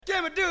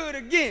Can we do it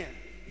again?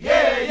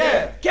 Yeah,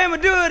 yeah. Can we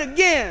do it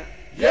again?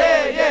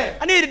 Yeah, yeah.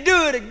 I need to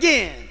do it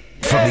again.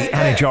 From the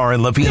Anajar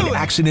and Levine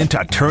Accident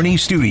Attorney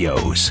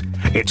Studios,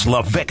 it's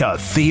LaVicka,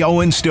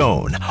 Theo, and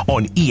Stone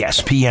on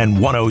ESPN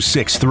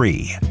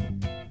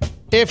 106.3.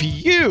 If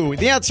you,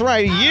 that's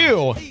right,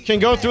 you can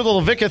go through the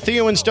LaVicka,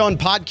 Theo, and Stone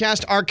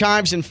podcast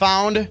archives and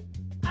found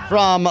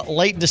from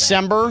late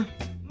December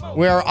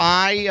where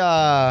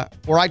I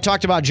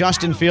talked about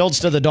Justin Fields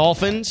to the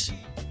Dolphins,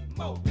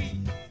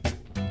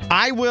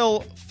 I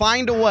will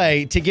find a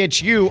way to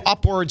get you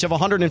upwards of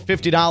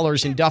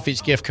 $150 in Duffy's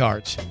gift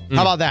cards.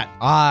 How about that?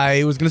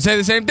 I was going to say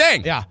the same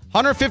thing. Yeah,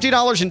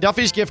 $150 in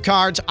Duffy's gift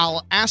cards.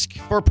 I'll ask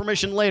for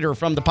permission later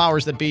from the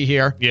powers that be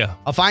here. Yeah.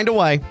 I'll find a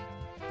way.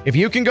 If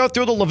you can go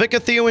through the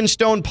LaVicka, Theo, and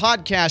Stone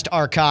podcast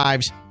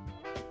archives,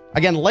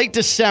 again, late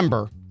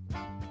December,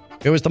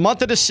 it was the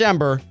month of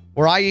December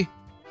where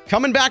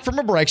coming back from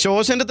a break, so it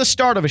wasn't at the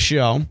start of a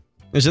show,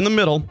 it was in the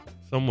middle.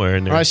 Somewhere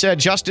in there. Where I said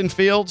Justin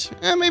Fields,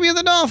 maybe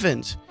the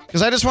Dolphins.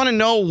 Because I just want to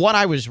know what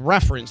I was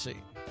referencing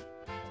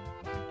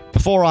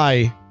before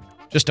I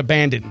just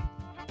abandon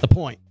the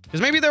point. Because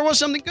maybe there was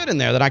something good in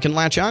there that I can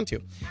latch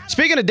onto.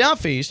 Speaking of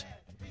Duffy's,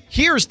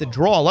 here's the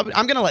draw.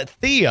 I'm going to let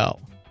Theo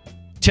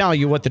tell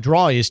you what the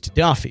draw is to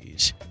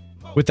Duffy's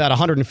with that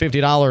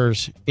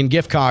 $150 in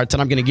gift cards that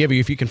I'm going to give you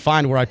if you can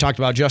find where I talked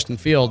about Justin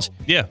Fields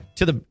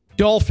to the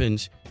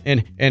Dolphins.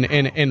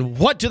 And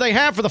what do they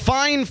have for the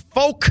fine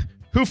folk?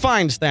 Who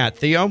finds that,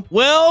 Theo?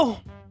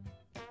 Well,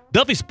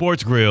 Duffy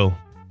Sports Grill.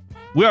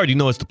 We already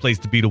know it's the place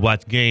to be to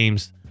watch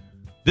games.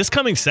 This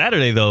coming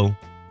Saturday, though,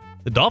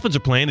 the Dolphins are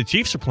playing, the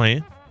Chiefs are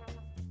playing.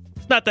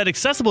 It's not that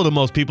accessible to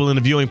most people in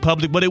the viewing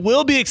public, but it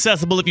will be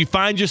accessible if you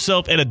find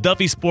yourself at a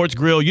Duffy Sports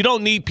Grill. You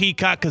don't need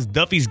Peacock because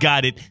Duffy's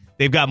got it.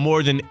 They've got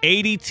more than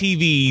 80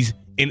 TVs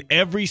in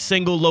every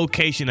single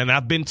location, and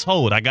I've been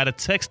told, I got a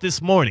text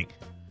this morning,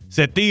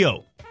 said,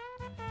 Theo,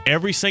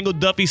 every single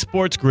Duffy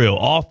Sports Grill,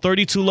 all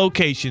 32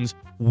 locations,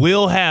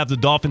 will have the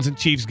Dolphins and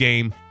Chiefs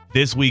game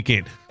this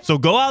weekend. So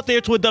go out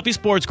there to a Duffy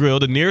Sports Grill,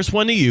 the nearest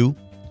one to you.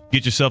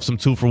 Get yourself some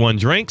 2-for-1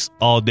 drinks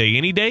all day,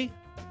 any day.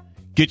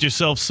 Get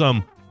yourself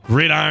some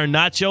gridiron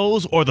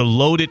nachos or the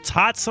loaded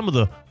tots, some of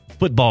the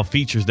football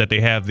features that they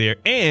have there.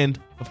 And,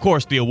 of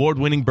course, the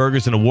award-winning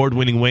burgers and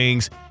award-winning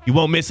wings. You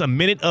won't miss a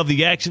minute of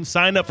the action.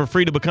 Sign up for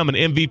free to become an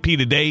MVP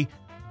today.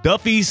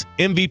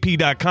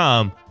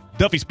 Duffy'sMVP.com.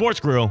 Duffy Sports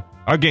Grill.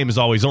 Our game is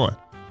always on.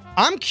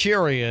 I'm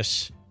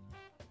curious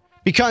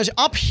because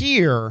up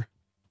here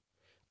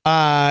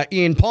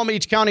in Palm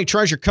Beach County,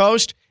 Treasure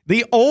Coast,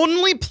 the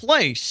only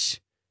place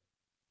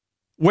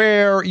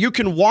where you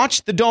can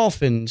watch the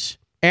Dolphins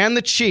and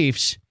the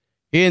Chiefs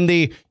in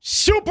the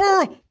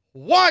Super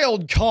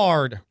Wild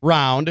Card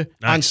round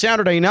on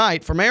Saturday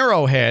night from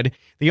Arrowhead,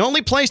 the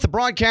only place the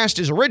broadcast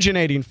is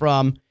originating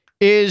from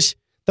is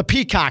the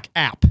Peacock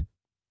app.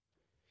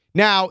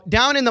 Now,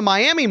 down in the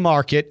Miami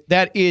market,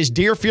 that is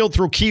Deerfield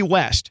through Key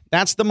West.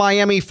 That's the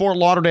Miami-Fort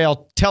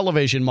Lauderdale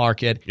television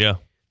market. Yeah.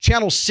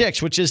 Channel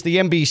 6, which is the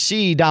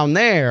NBC down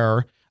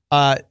there,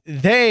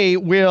 they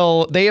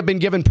have been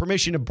given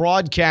permission to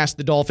broadcast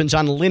the Dolphins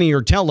on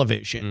linear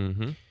television.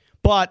 Mm-hmm.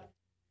 But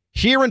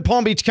here in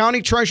Palm Beach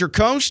County, Treasure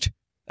Coast,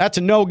 that's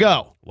a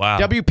no-go. Wow.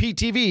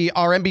 WPTV,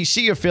 our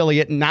NBC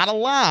affiliate, not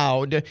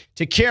allowed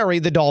to carry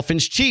the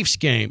Dolphins-Chiefs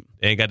game.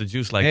 They ain't got the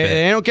juice like that.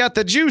 They don't got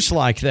the juice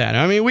like that.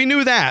 I mean, we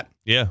knew that.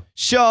 Yeah.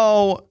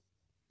 So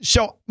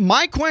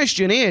my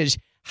question is,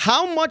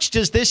 how much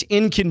does this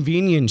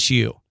inconvenience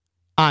you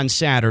on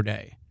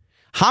Saturday?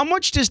 How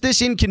much does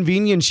this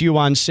inconvenience you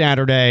on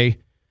Saturday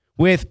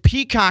with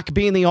Peacock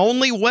being the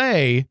only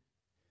way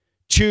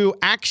to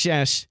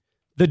access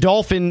the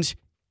Dolphins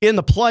in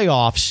the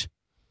playoffs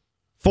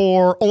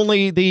for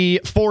only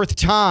the fourth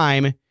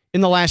time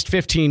in the last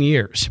 15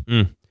 years?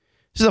 This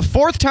is the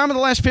fourth time in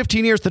the last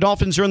 15 years the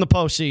Dolphins are in the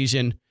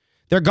postseason.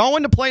 They're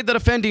going to play the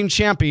defending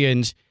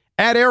champions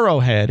at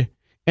Arrowhead,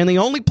 and the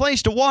only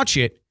place to watch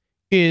it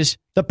is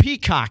the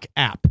Peacock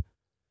app.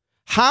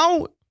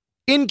 How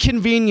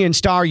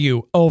inconvenienced are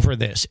you over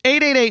this?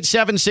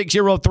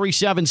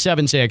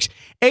 888-760-3776.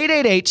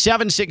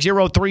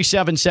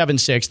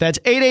 888-760-3776. That's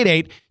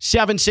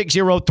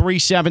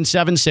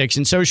 888-760-3776.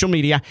 And social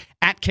media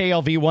at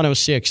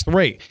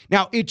KLV1063.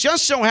 Now, it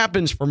just so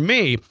happens for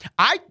me,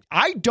 I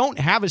don't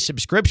have a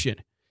subscription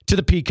to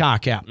the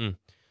Peacock app.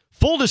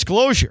 Full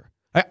disclosure,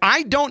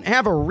 I don't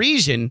have a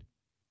reason,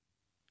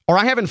 or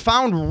I haven't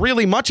found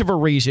really much of a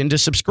reason to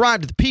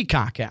subscribe to the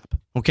Peacock app.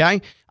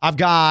 Okay? I've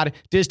got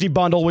Disney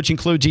Bundle, which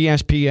includes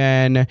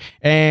ESPN,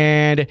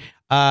 and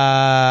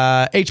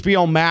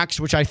HBO Max,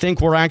 which I think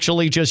we're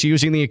actually just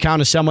using the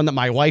account of someone that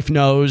my wife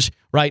knows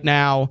right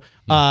now,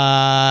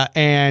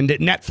 and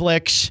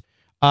Netflix.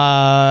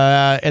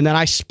 And then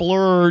I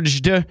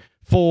splurged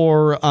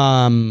for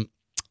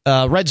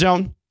Red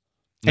Zone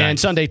and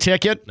Sunday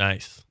Ticket.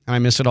 Nice. I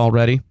miss it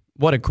already.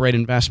 What a great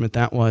investment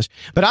that was.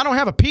 But I don't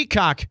have a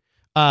Peacock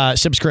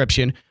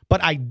subscription,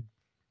 but I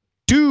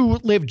do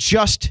live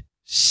just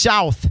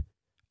south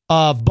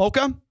of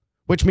Boca,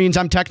 which means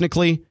I'm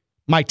technically,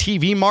 my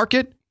TV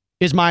market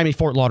is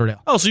Miami-Fort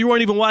Lauderdale. Oh, so you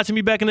weren't even watching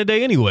me back in the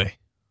day anyway?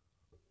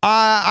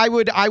 I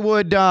would, I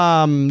wasn't.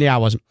 Yeah.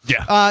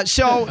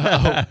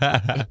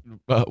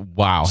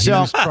 Wow. He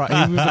was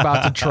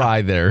about to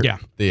try there. Yeah.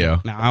 Theo.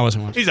 No, I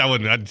wasn't watching. I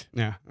wouldn't.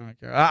 Yeah, I don't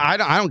care.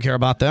 I don't care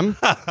about them.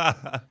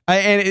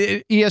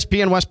 And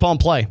ESPN West Palm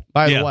Play,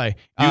 by the way.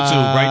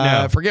 YouTube right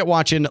now. Forget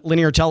watching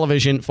linear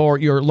television for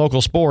your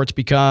local sports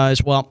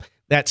because, well,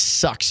 that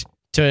sucks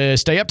to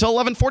stay up till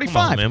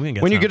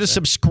 11:45 when you get to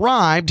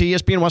subscribe to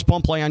ESPN West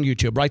Palm Play on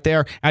YouTube. Right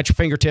there at your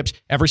fingertips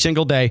every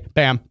single day.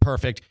 Bam,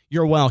 perfect.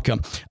 You're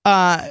welcome.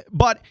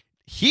 But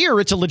here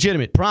it's a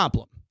legitimate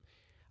problem.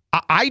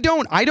 I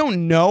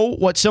don't know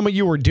what some of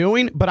you are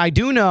doing, but I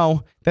do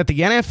know that the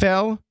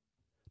NFL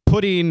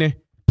putting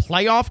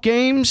playoff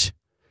games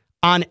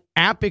on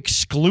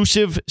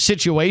app-exclusive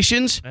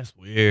situations That's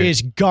weird.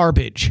 is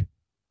garbage.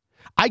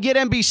 I get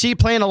NBC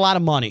paying a lot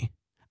of money.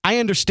 I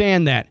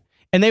understand that.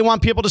 And they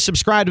want people to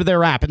subscribe to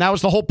their app. And that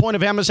was the whole point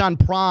of Amazon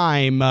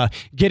Prime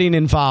getting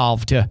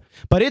involved.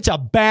 But it's a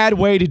bad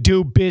way to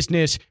do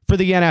business for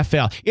the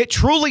NFL. It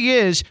truly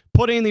is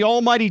putting the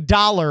almighty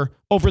dollar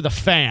over the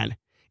fan.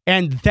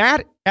 And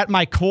that, at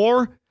my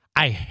core,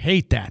 I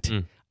hate that.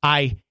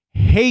 I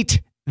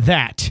hate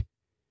that.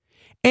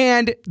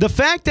 And the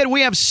fact that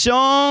we have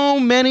so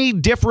many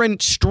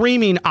different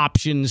streaming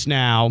options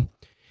now,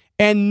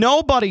 and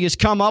nobody has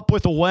come up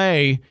with a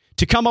way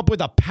to come up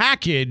with a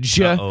package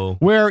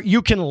where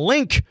you can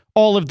link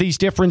all of these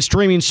different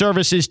streaming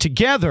services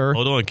together.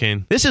 Hold on,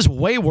 Ken. This is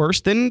way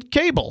worse than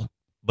cable.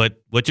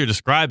 But what you're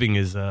describing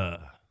is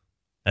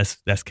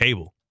that's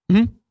cable.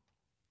 Mm-hmm.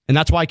 And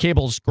that's why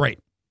cable's great.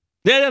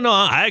 Yeah, no,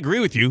 I agree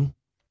with you.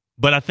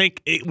 But I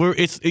think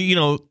it's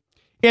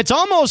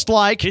almost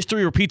like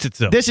history repeats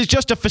itself. This is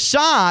just a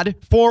facade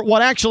for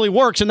what actually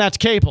works, and that's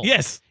cable.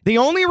 Yes. The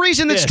only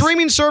reason that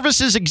streaming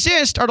services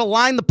exist are to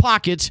line the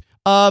pockets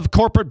of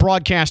corporate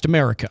broadcast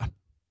America.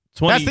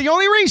 That's the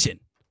only reason.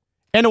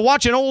 And to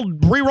watch an old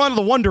rerun of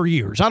the Wonder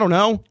Years. I don't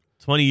know.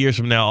 20 years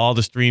from now, all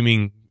the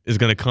streaming is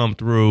going to come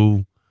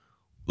through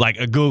like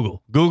a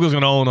Google. Google's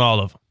going to own all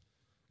of them.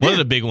 One of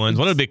the big ones,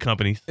 one of the big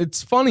companies.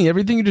 It's funny.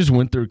 Everything you just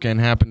went through can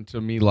happen to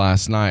me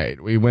last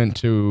night. We went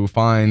to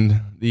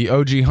find the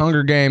OG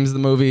Hunger Games, the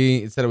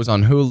movie. It said it was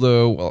on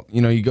Hulu. Well,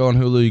 you go on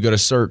Hulu, you go to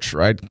search,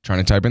 right? Trying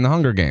to type in the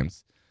Hunger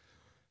Games.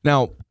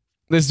 Now,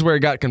 this is where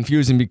it got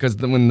confusing because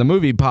when the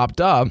movie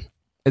popped up,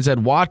 it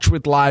said watch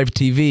with live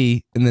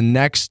TV, and then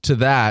next to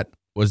that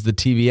was the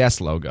TBS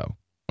logo.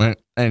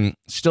 And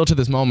still to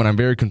this moment, I'm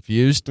very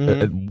confused.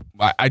 Mm-hmm.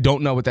 I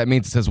don't know what that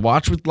means. It says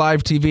watch with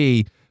live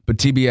TV, but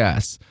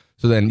TBS.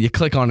 So then you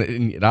click on it,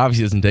 and it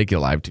obviously doesn't take you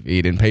to live TV.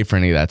 You didn't pay for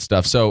any of that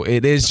stuff. So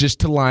it is just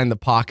to line the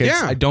pockets.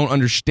 Yeah. I don't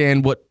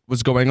understand what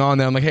was going on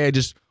there. I'm like, hey, I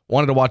just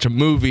wanted to watch a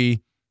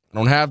movie. I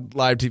don't have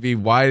live TV.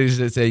 Why is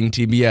it saying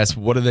TBS?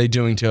 What are they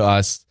doing to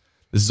us?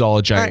 This is all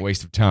a giant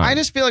waste of time. I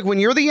just feel like when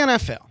you're the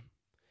NFL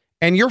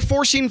and you're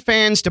forcing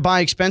fans to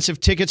buy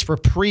expensive tickets for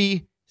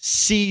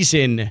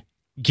preseason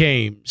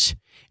games,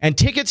 and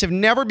tickets have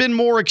never been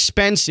more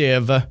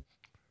expensive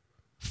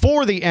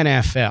for the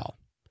NFL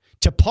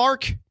to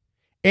park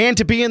and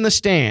to be in the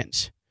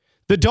stands.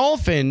 The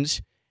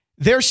Dolphins,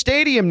 their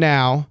stadium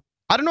now,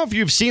 I don't know if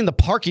you've seen the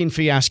parking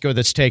fiasco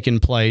that's taken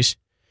place,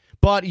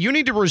 but you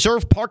need to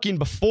reserve parking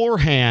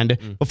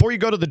beforehand before you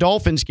go to the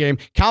Dolphins game.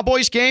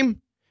 Cowboys game,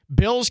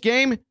 Bills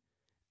game,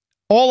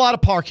 all out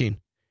of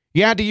parking.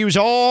 You had to use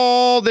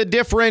all the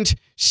different,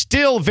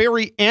 still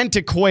very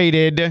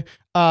antiquated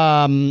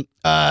modes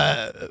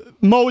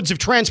of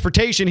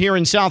transportation here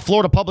in South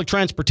Florida, public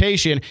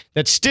transportation,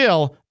 that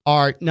still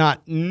are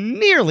not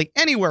nearly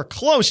anywhere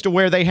close to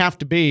where they have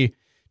to be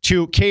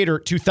to cater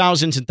to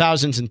thousands and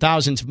thousands and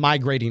thousands of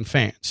migrating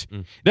fans.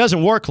 It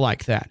doesn't work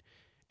like that.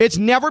 It's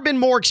never been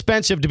more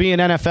expensive to be an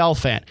NFL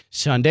fan.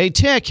 Sunday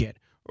ticket,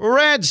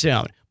 red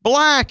zone,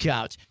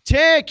 blackouts,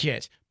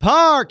 tickets,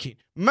 parking,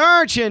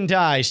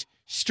 merchandise,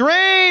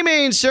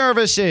 streaming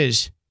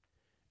services.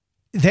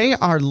 They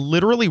are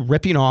literally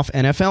ripping off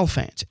NFL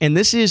fans. And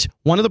this is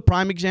one of the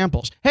prime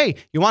examples. Hey,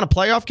 you want a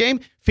playoff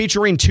game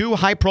featuring two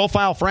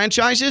high-profile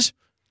franchises?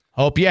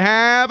 Hope you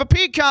have a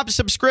Peacock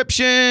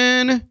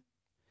subscription.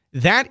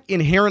 That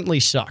inherently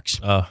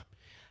sucks.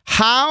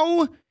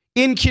 How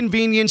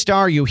inconvenienced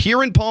are you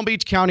here in Palm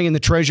Beach County in the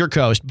Treasure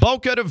Coast,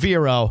 Boca de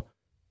Vero?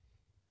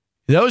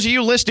 Those of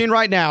you listening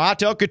right now, out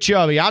to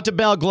Okeechobee, out to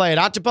Belle Glade,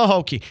 out to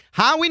Pahokee,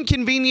 how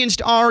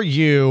inconvenienced are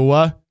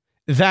you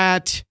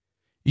that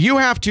you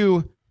have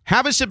to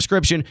have a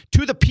subscription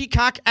to the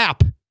Peacock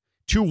app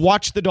to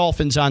watch the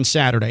Dolphins on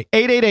Saturday?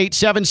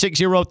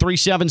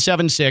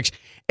 888-760-3776.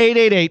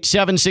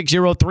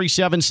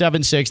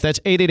 888-760-3776. That's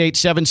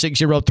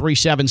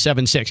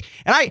 888-760-3776.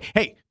 And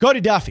go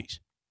to Duffy's.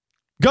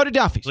 Go to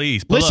Duffy's.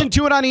 Please. Listen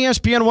to it on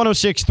ESPN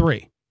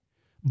 106.3.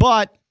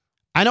 But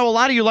I know a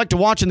lot of you like to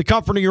watch in the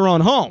comfort of your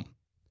own home.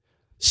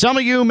 Some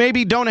of you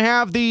maybe don't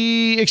have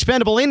the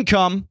expendable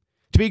income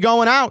to be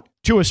going out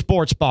to a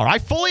sports bar. I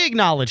fully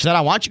acknowledge that.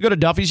 I want you to go to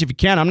Duffy's if you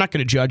can. I'm not going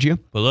to judge you.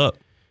 Pull up.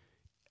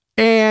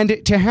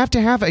 And to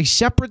have a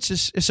separate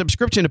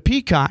subscription to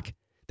Peacock,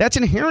 that's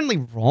inherently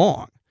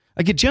wrong.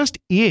 Like, it just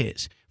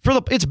is.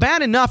 It's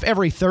bad enough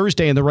every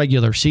Thursday in the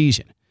regular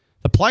season.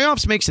 The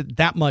playoffs makes it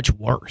that much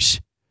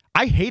worse.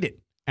 I hate it,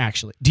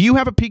 actually. Do you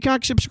have a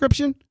Peacock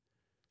subscription?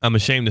 I'm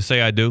ashamed to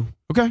say I do.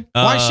 Okay.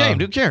 Why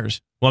ashamed? Who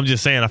cares? Well, I'm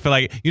just saying, I feel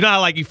like, you know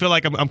how like you feel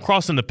like I'm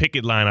crossing the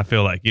picket line, I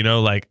feel like,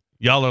 like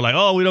y'all are like,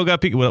 oh, we don't got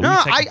Peacock. Well, no,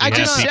 I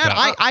just said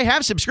I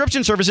have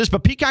subscription services,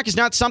 but Peacock is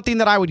not something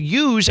that I would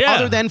use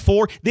other than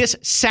for this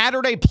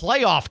Saturday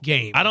playoff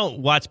game. I don't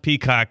watch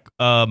Peacock.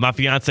 My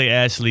fiance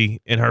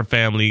Ashley and her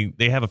family,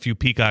 they have a few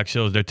Peacock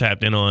shows they're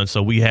tapped in on,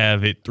 so we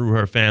have it through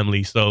her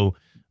family. So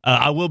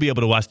I will be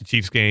able to watch the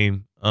Chiefs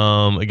game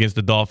against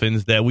the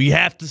Dolphins that we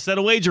have to set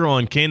a wager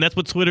on, Ken. That's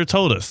what Twitter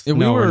told us.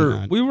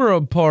 Yeah, we were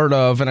a part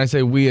of, and I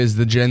say we as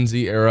the Gen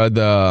Z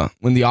era,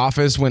 when The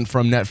Office went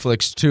from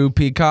Netflix to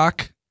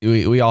Peacock.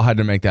 We all had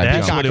to make that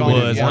jump. That's what it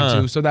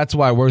was. So that's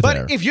why we're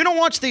there. But if you don't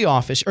watch The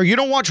Office or you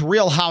don't watch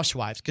Real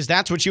Housewives, because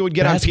that's what you would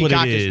get on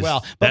Peacock as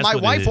well. But my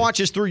wife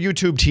watches through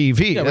YouTube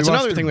TV. Yeah, that's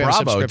another thing we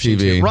have Bravo subscription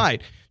TV. to.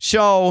 Right.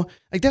 So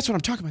that's what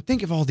I'm talking about.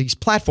 Think of all these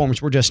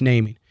platforms we're just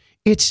naming.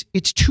 It's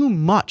too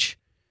much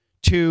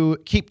to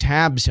keep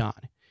tabs on.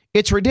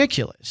 It's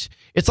ridiculous.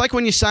 It's like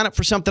when you sign up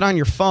for something on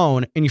your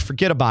phone and you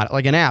forget about it,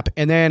 like an app,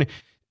 and then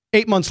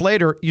 8 months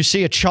later, you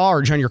see a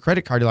charge on your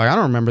credit card. You're like, I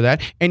don't remember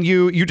that. And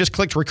you just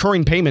clicked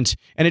recurring payments,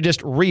 and it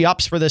just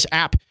re-ups for this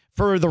app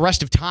for the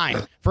rest of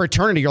time, for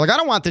eternity. You're like, I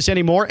don't want this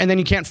anymore. And then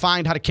you can't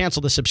find how to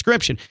cancel the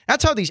subscription.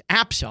 That's how these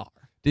apps are.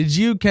 Did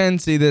you, Ken,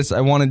 see this?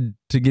 I wanted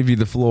to give you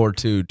the floor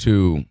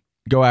to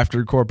go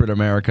after corporate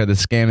America, the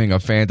scamming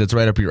of fans. That's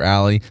right up your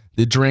alley.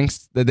 The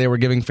drinks that they were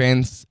giving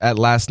fans at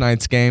last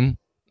night's game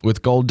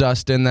with gold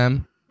dust in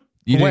them.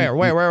 Where?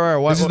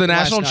 What, this is the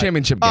national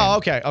championship game. Oh,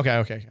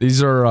 okay.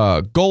 These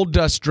are gold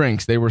dust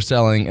drinks they were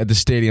selling at the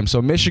stadium.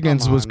 So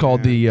Michigan's was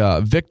called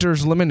the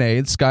Victor's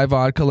Lemonade, Sky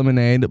Vodka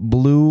Lemonade,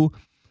 Blue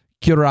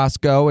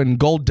Curacao, and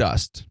Gold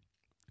Dust.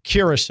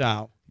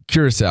 Curacao.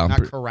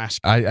 Not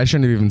Carrasco. I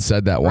shouldn't have even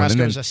said that one.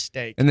 Carrasco's a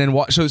steak. And then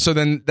so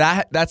then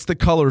that's the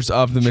colors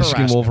of the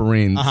Michigan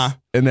Wolverines. Uh-huh.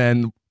 And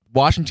then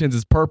Washington's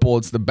is purple.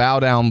 It's the Bow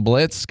Down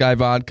Blitz, Sky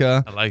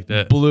Vodka. I like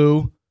that.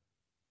 Blue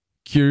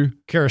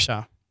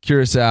Curacao.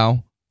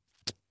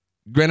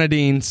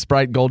 Grenadine,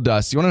 Sprite, Gold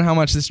Dust. You want to know how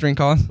much this drink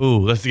costs? Ooh,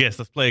 let's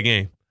play a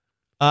game.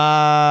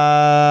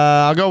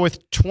 I'll go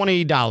with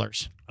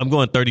 $20. I'm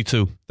going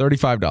 32.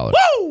 $35.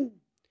 Woo!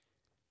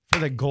 For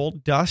the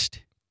Gold Dust?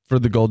 For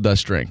the Gold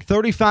Dust drink.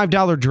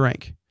 $35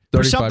 drink.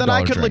 For something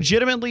I could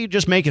legitimately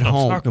just make at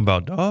home. I'm talking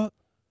about, dog.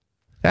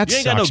 That you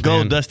ain't sucks, got no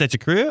gold man. dust at your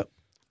crib.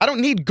 I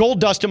don't need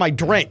gold dust in my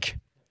drink.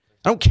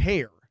 I don't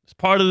care. It's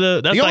part of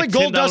the. That's the only like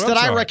gold dust that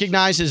I upcharge.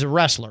 recognize is a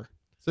wrestler.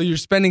 So you're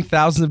spending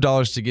thousands of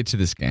dollars to get to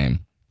this game.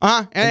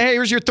 And hey,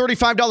 here's your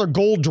 $35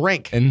 gold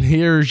drink. And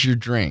here's your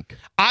drink.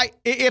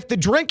 If the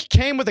drink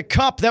came with a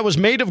cup that was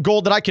made of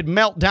gold that I could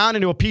melt down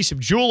into a piece of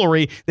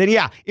jewelry, then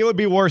yeah, it would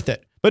be worth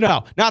it. But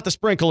no, not the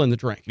sprinkle in the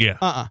drink.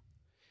 Yeah.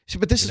 So,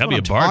 but this is That'd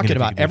what be I'm a bargain talking if you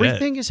about. could do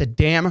Everything is a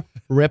damn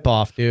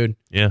ripoff, dude.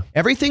 Yeah.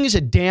 Everything is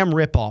a damn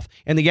ripoff.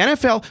 And the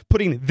NFL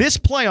putting this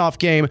playoff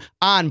game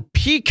on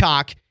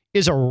Peacock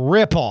is a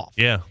ripoff.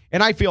 Yeah.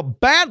 And I feel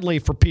badly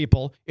for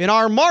people in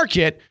our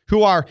market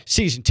who are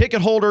season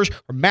ticket holders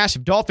or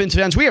massive Dolphins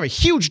fans. We have a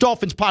huge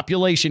Dolphins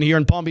population here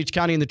in Palm Beach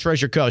County and the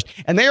Treasure Coast.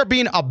 And they are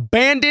being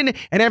abandoned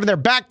and having their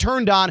back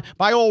turned on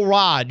by old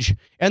Raj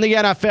and the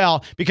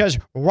NFL because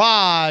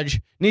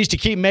Raj needs to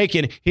keep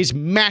making his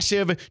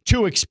massive,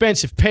 too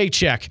expensive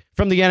paycheck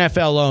from the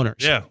NFL owners.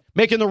 Yeah.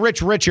 Making the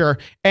rich richer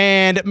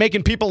and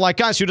making people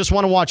like us who just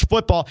want to watch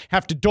football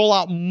have to dole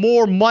out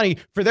more money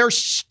for their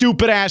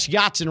stupid-ass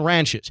yachts and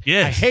ranches.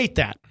 Yes.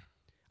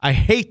 I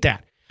hate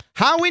that.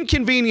 How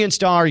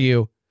inconvenienced are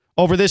you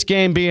over this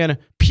game being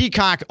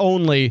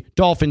Peacock-only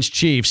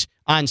Dolphins-Chiefs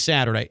on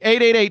Saturday?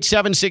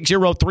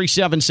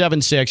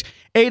 888-760-3776.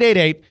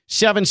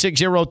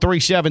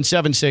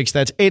 888-760-3776.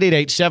 That's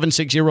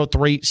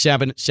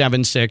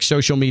 888-760-3776.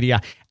 Social media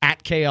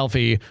at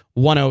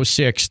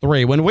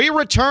KLV1063. When we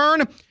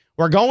return,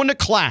 we're going to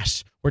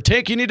class. We're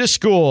taking you to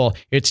school.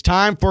 It's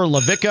time for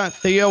LaVicka,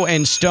 Theo,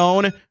 and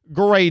Stone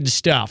grade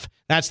stuff.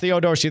 That's Theo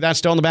Dorsey. That's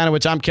Stone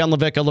Labanowitz. I'm Ken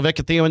LaVicka.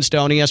 LaVicka, Theo, and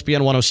Stone,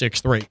 ESPN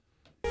 106.3.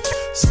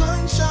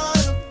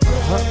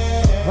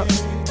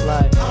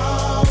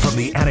 From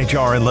the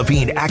Anajar and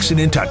Levine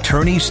Accident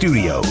Attorney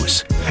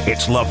Studios,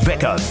 it's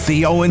LaVicka,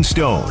 Theo, and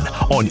Stone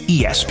on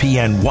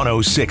ESPN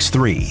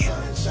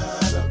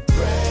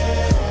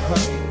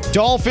 106.3.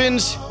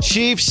 Dolphins,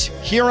 Chiefs,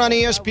 here on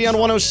ESPN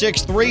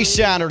 106.3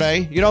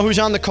 Saturday. You know who's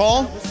on the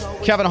call?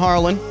 Kevin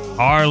Harlan.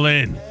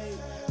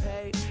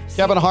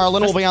 Kevin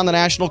Harlan will be on the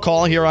national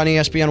call here on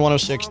ESPN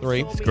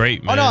 106.3. It's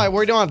great, man. Oh, no,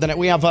 we don't have that.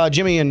 We have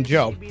Jimmy and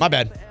Joe. My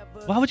bad.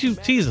 Why would you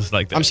tease us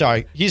like that? I'm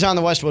sorry. He's on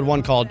the Westwood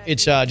One call.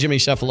 It's Jimmy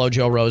Cephalo,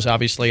 Joe Rose,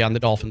 obviously, on the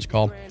Dolphins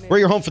call. We're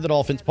your home for the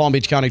Dolphins, Palm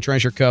Beach County,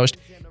 Treasure Coast.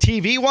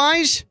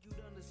 TV-wise,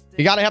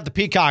 you got to have the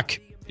Peacock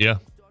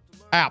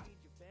app.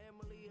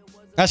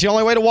 That's the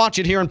only way to watch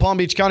it here in Palm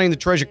Beach County and the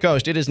Treasure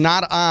Coast. It is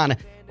not on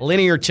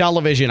linear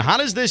television. How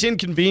does this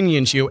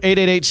inconvenience you?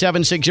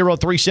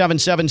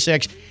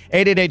 888-760-3776,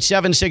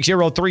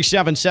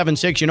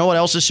 888-760-3776. You know what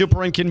else is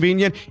super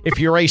inconvenient? If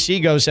your AC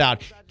goes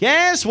out.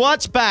 Guess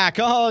what's back?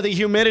 Oh, the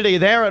humidity.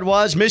 There it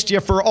was. Missed you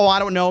for, I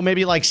don't know,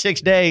 maybe like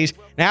 6 days.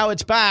 Now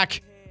it's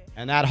back,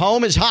 and that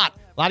home is hot.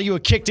 A lot of you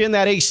have kicked in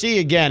that AC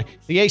again.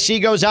 The AC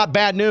goes out,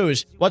 bad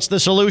news. What's the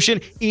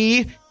solution?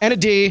 E and a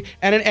D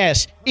and an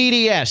S.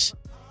 EDS.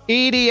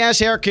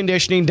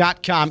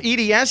 EDSairconditioning.com.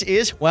 EDS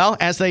is, well,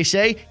 as they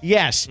say,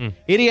 yes.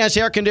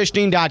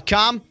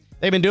 EDSairconditioning.com.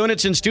 They've been doing it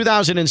since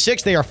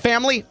 2006. They are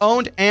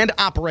family-owned and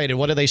operated.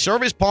 What do they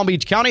service? Palm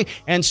Beach County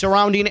and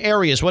surrounding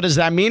areas. What does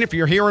that mean? If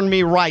you're hearing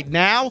me right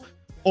now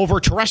over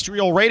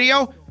terrestrial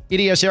radio,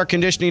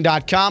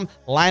 EDSairconditioning.com.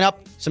 Line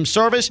up some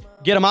service.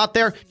 Get them out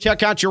there.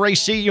 Check out your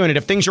AC unit.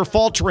 If things are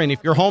faltering,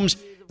 if your home's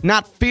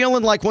not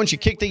feeling like once you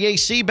kick the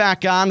AC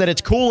back on that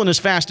it's cooling as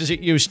fast as it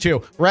used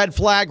to. Red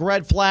flag,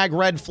 red flag,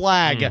 red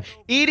flag.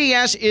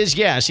 EDS is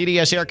yes.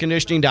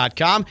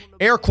 EDSairconditioning.com.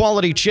 Air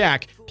quality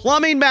check.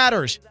 Plumbing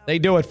matters. They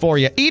do it for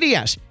you.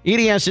 EDS.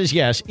 EDS is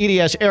yes.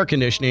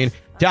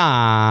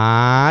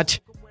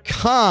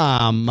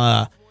 EDSairconditioning.com.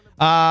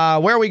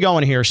 Where are we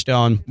going here,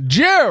 Stone?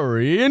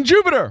 Jerry and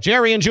Jupiter.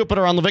 Jerry and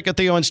Jupiter on LaVicka,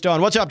 Theo, and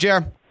Stone. What's up,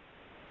 Jer?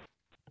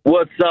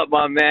 What's up,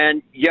 my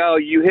man? Yo,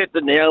 you hit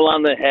the nail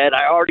on the head.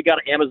 I already got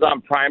an Amazon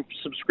Prime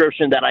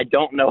subscription that I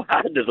don't know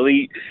how to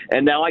delete,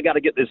 and now I got to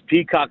get this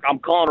Peacock. I'm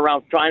calling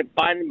around trying to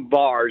find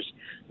bars.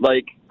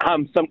 Like,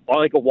 I'm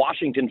like a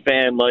Washington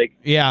fan. Like,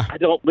 yeah, I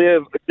don't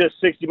live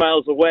just 60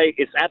 miles away.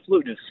 It's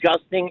absolutely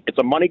disgusting. It's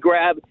a money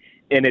grab,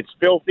 and it's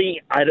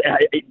filthy.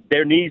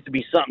 There needs to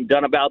be something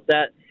done about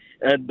that.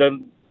 The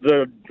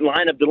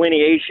line of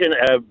delineation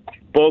of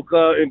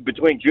Boca in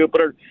between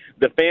Jupiter,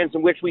 the fans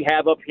in which we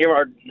have up here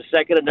are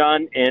second to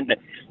none, and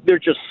they're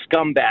just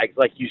scumbags,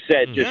 like you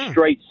said, just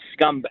straight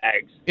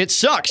scumbags. It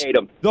sucks. I hate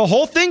them. The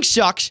whole thing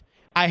sucks.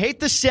 I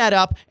hate the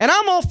setup, and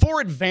I'm all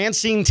for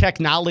advancing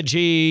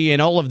technology and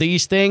all of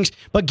these things,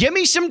 but give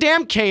me some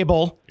damn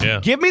cable. Yeah.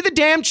 Give me the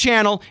damn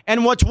channel,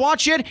 and let's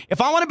watch it. If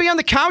I want to be on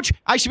the couch,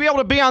 I should be able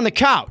to be on the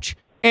couch.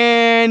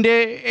 And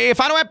if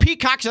I don't have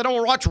Peacocks, I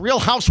don't watch Real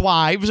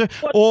Housewives.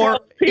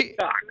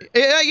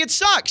 It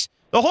sucks.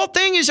 The whole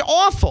thing is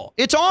awful.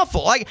 It's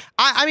awful. Like,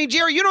 I mean,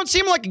 Jerry, you don't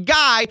seem like a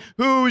guy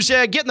who's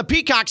getting the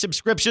Peacock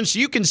subscription so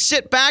you can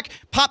sit back,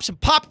 pop some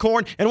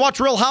popcorn, and watch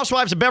Real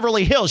Housewives of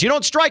Beverly Hills. You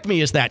don't strike me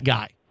as that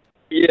guy.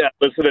 Yeah,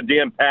 listen to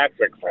Dan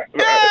Patrick.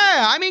 Yeah,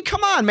 I mean,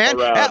 come on, man.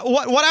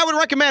 What I would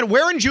recommend,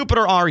 where in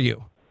Jupiter are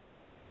you?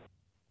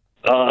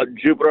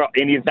 Jupiter,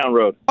 Indiantown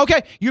Road.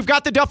 Okay, you've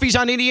got the Duffy's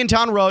on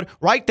Indiantown Road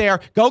right there.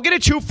 Go get a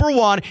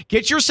 2-for-1.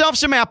 Get yourself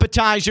some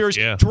appetizers.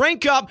 Yeah.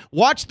 Drink up.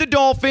 Watch the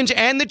Dolphins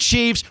and the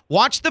Chiefs.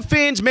 Watch the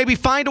Finns. Maybe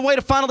find a way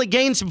to finally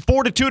gain some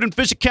fortitude and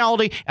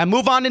physicality and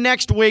move on to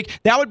next week.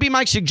 That would be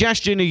my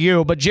suggestion to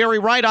you. But, Jerry,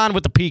 right on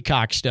with the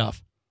Peacock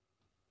stuff.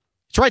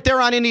 It's right there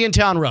on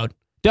Indiantown Road.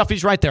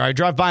 Duffy's right there. I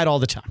drive by it all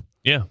the time.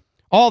 Yeah.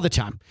 All the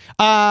time.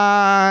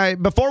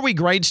 Before we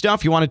grade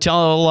stuff, you want to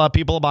tell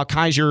people about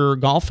Kaiser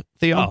Golf,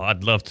 Theo? Oh,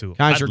 I'd love to.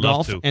 Kaiser I'd love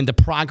Golf to. and the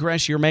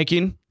progress you're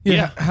making.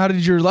 Yeah. How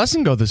did your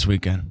lesson go this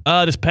weekend?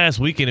 This past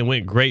weekend, it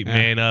went great,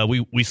 man.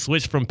 We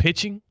switched from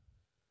pitching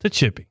to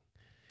chipping.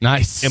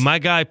 Nice. And my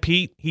guy,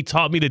 Pete, he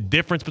taught me the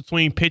difference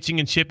between pitching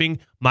and chipping.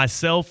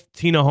 Myself,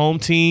 Tina Home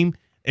Team,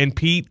 and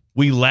Pete,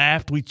 we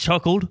laughed, we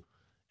chuckled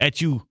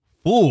at you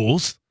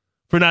fools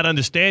for not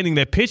understanding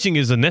that pitching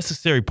is a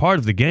necessary part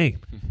of the game.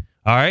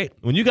 All right?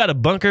 When you got a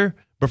bunker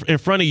in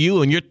front of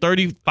you and you're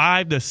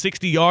 35 to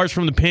 60 yards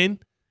from the pin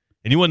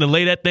and you want to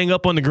lay that thing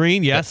up on the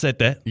green, I said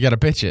that. You got to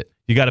pitch it.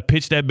 You got to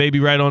pitch that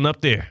baby right on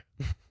up there.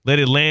 Let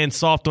it land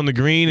soft on the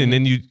green, and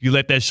then you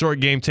let that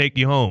short game take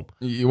you home.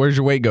 Where's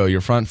your weight go?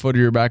 Your front foot or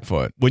your back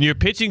foot? When you're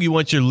pitching, you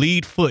want your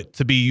lead foot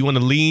to be, you want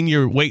to lean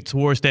your weight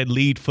towards that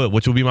lead foot,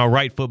 which will be my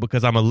right foot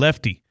because I'm a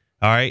lefty.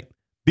 All right?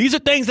 These are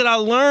things that I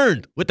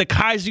learned with the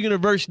Kaiser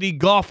University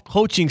Golf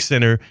Coaching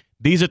Center.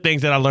 These are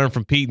things that I learned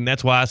from Pete, and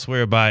that's why I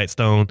swear by it,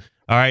 Stone.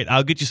 All right,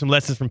 I'll get you some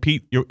lessons from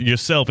Pete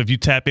yourself if you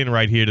tap in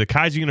right here. The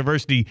Kaiser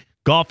University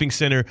Golfing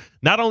Center,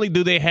 not only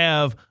do they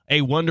have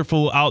a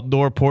wonderful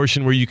outdoor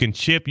portion where you can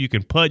chip, you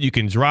can putt, you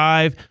can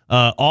drive,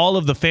 all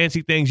of the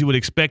fancy things you would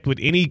expect with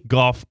any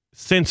golf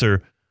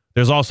center,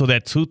 there's also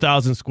that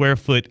 2,000 square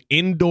foot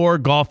indoor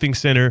golfing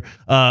center.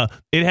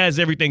 It has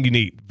everything you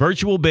need.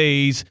 Virtual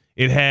bays.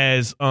 It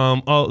has,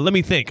 let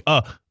me think,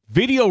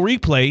 video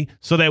replay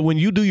so that when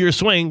you do your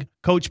swing,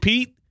 Coach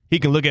Pete, he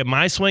can look at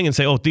my swing and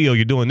say, oh, Theo,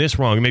 you're doing this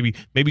wrong.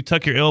 Maybe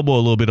tuck your elbow a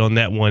little bit on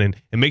that one and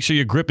make sure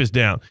your grip is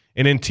down.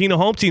 And then Tina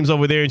Home Team's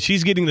over there, and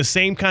she's getting the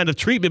same kind of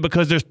treatment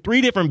because there's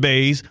 3 different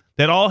bays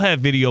that all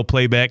have video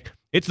playback.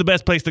 It's the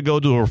best place to go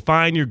to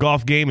refine your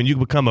golf game, and you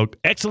can become an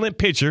excellent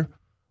pitcher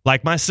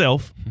like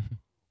myself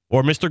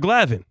or Mr.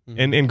 Glavin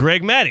and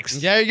Greg Maddox.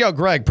 There you go,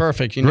 Greg.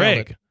 Perfect. You Greg.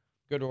 nailed it.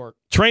 Good work.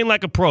 Train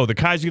like a pro. The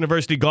Kaiser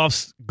University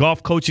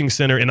Golf Coaching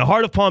Center in the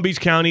heart of Palm Beach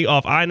County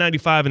off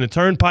I-95 and the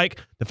Turnpike.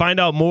 To find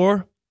out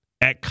more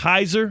at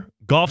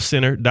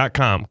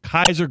KaiserGolfCenter.com.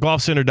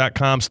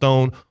 KaiserGolfCenter.com,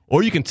 Stone.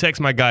 Or you can text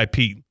my guy,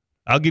 Pete.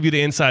 I'll give you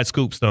the inside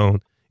scoop,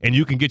 Stone, and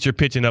you can get your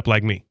pitching up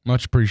like me.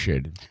 Much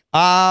appreciated.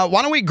 Why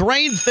don't we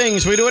grade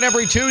things? We do it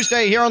every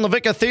Tuesday here on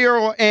LaVicka,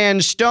 Theo,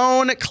 and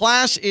Stone.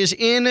 Class is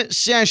in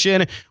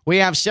session. We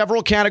have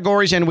several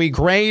categories, and we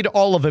grade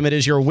all of them. It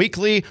is your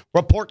weekly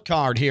report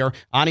card here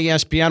on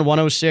ESPN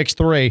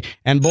 106.3.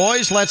 And,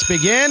 boys, let's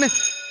begin.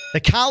 The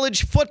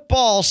college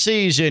football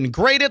season.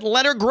 Graded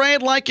letter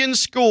grade like in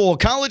school.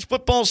 College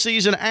football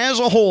season as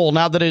a whole,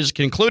 now that it is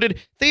concluded.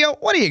 Theo,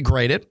 what do you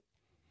grade it?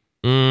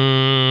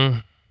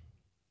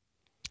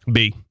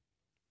 B.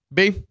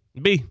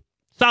 B?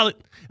 Solid.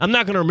 I'm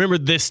not going to remember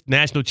this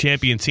national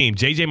champion team.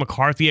 J.J.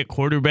 McCarthy at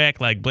quarterback.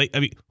 Like Blake.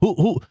 I mean,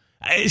 who?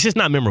 It's just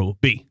not memorable.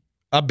 B.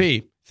 A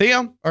B.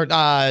 Theo or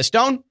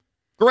Stone?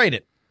 Grade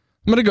it.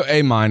 I'm going to go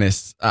A-.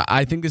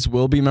 I think this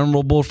will be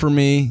memorable for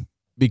me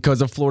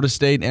because of Florida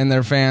State and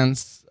their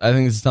fans. I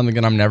think this is something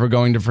that I'm never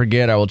going to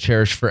forget. I will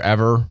cherish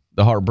forever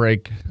the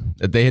heartbreak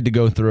that they had to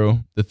go through,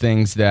 the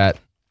things that...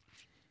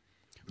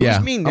 Who's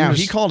mean now?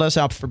 He called us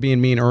out for being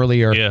mean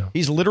earlier. Yeah.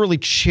 He's literally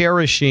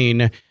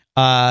cherishing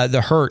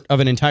the hurt of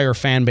an entire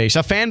fan base.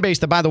 A fan base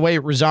that, by the way,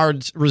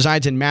 resides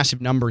in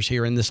massive numbers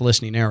here in this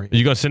listening area. Are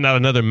you going to send out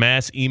another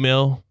mass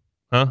email?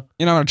 Huh?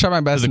 I'm going to try my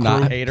best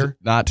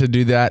not to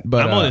do that.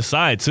 But I'm on his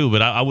side, too,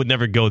 but I would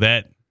never go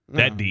that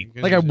deep.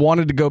 Like I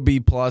wanted to go B+,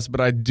 but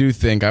I do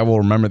think I will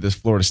remember this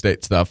Florida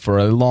State stuff for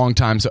a long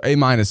time. So A-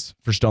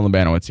 for Stone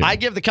Labanowitz here. I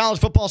give the college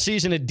football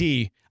season a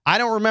D. I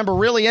don't remember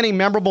really any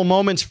memorable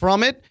moments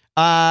from it.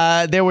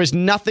 There was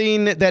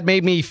nothing that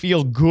made me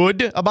feel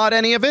good about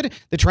any of it.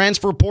 The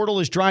transfer portal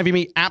is driving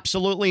me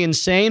absolutely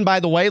insane. By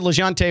the way,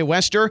 LeJontay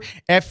Wester,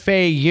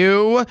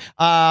 FAU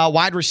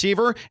wide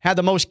receiver, had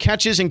the most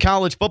catches in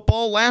college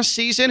football last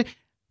season.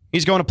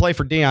 He's going to play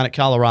for Deion at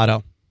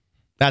Colorado.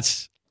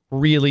 That's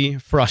really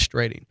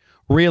frustrating.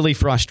 Really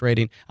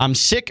frustrating. I'm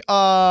sick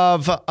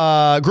of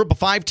a group of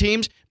 5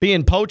 teams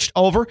being poached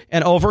over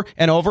and over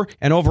and over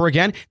and over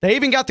again. They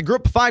even got the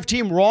group of 5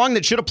 team wrong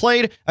that should have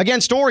played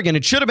against Oregon.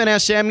 It should have been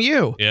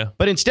SMU. Yeah.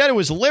 But instead it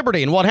was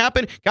Liberty. And what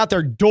happened? Got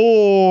their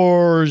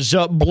doors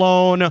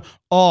blown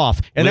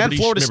off. And Liberty,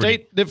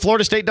 then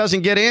Florida State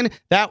doesn't get in.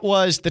 That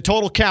was the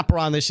total capper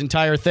on this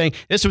entire thing.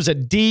 This was a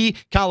D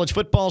college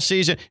football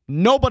season.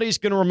 Nobody's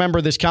going to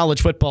remember this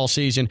college football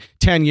season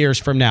 10 years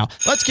from now.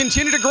 Let's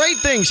continue to grade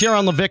things here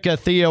on LaVicka,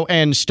 Theo,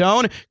 and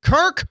Stone.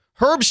 Kirk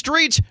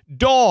Herbstreit's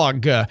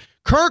dog.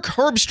 Kirk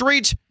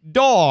Herbstreit's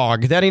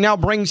dog that he now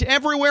brings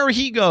everywhere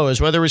he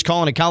goes, whether he's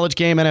calling a college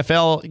game,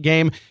 NFL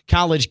game,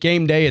 college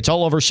game day. It's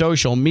all over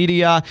social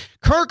media.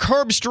 Kirk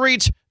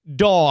Herbstreit's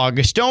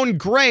dog. Stone,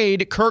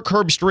 grade Kirk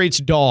Herbstreit's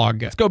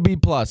dog. Let's go B+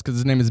 because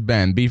his name is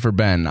Ben. B for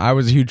Ben. I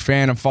was a huge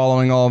fan of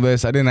following all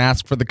this. I didn't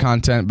ask for the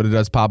content, but it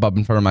does pop up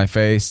in front of my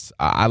face.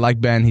 I like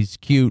Ben. He's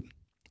cute.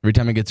 Every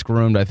time he gets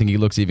groomed, I think he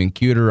looks even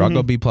cuter. I'll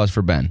go B+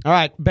 for Ben. All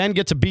right, Ben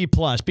gets a B+.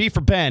 B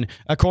for Ben,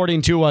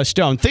 according to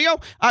Stone.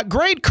 Theo,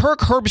 grade Kirk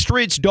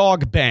Herbstreit's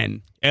dog,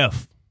 Ben.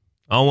 F.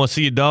 I don't want to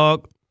see your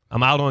dog.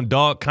 I'm out on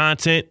dog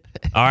content.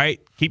 All right?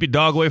 Keep your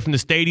dog away from the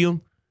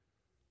stadium.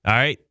 All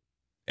right?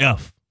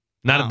 F.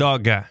 Not a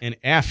dog guy. An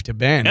F to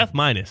Ben. F-.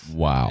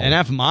 Wow. An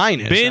F-.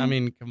 Ben, I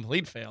mean,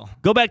 complete fail.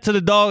 Go back to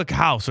the dog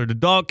house or the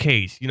dog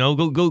cage. You know,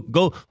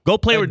 go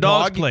play where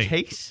dogs play.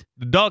 Case?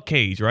 The dog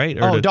cage, right?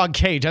 Or dog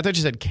cage. I thought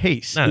you said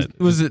case.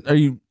 Was it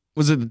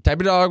the type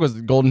of dog? Was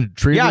it golden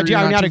retriever? Yeah,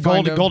 you're not a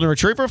golden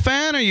retriever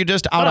fan? Or are you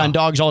just out on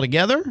dogs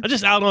altogether? I'm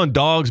just out on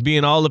dogs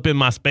being all up in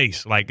my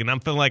space. And I'm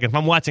feeling like if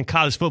I'm watching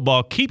college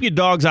football, keep your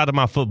dogs out of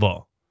my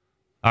football.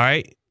 All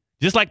right?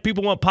 Just like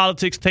people want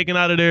politics taken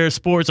out of their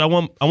sports, I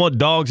want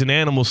dogs and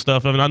animal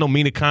stuff. I mean, I know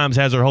Mina Kimes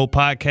has her whole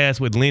podcast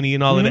with Lenny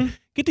and all of that.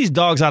 Get these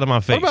dogs out of my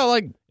face. What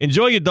about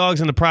enjoy your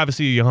dogs in the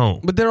privacy of your home?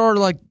 But there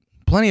are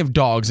plenty of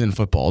dogs in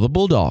football. The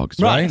Bulldogs,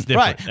 right? That's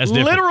different. That's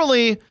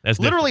different.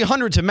 Literally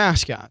hundreds of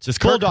mascots. Does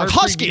Bulldog, Kirk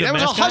husky. Herbstreit That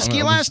was a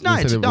husky last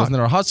night. Wasn't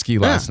there a husky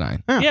last night?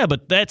 Yeah,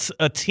 but that's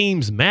a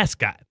team's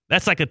mascot.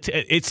 That's like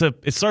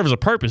it serves a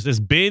purpose. Is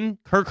Ben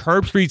Kirk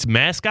Herbstreit's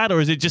mascot, or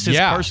is it just his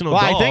personal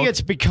dog? I think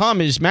it's become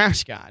his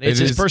mascot. It's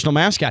his personal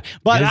mascot.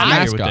 But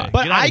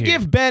I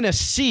give Ben a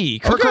C.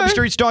 Kirk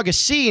Herbstreit's dog a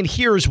C, and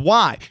here's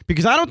why.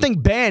 Because I don't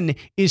think Ben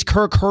is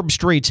Kirk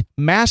Herbstreit's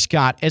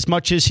mascot as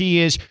much as he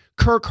is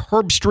Kirk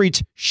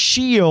Herbstreit's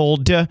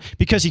shield,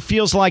 because he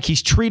feels like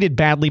he's treated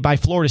badly by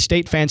Florida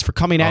State fans for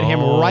coming at him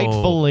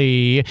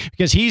rightfully,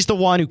 because he's the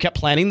one who kept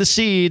planting the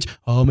seeds.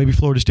 Oh, maybe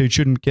Florida State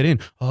shouldn't get in.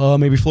 Oh,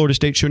 maybe Florida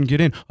State shouldn't get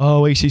in.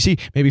 Oh, ACC,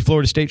 maybe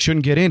Florida State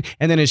shouldn't get in.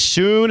 And then as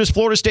soon as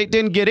Florida State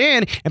didn't get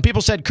in, and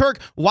people said, Kirk,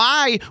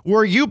 why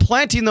were you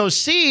planting those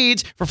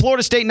seeds for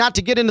Florida State not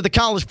to get into the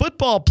college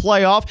football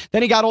playoff?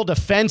 Then he got all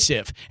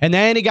defensive, and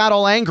then he got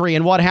all angry.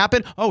 And what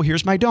happened? Oh,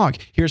 here's my dog.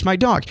 Here's my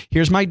dog.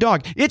 Here's my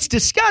dog. It's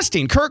disgusting.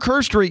 disgusting. Kirk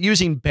Herbstreit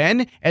using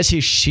Ben as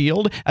his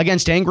shield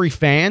against angry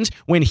fans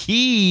when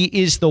he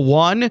is the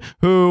one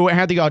who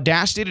had the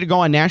audacity to go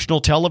on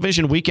national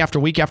television week after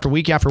week after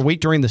week after week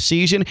during the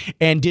season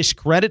and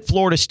discredit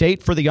Florida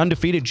State for the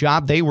undefeated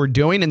job they were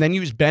doing and then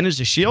use Ben as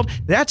a shield.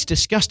 That's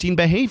disgusting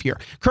behavior.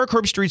 Kirk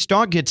Herbstreit's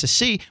dog gets a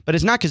C, but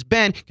it's not because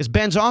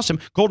Ben's awesome.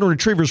 Golden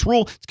Retrievers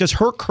rule. It's because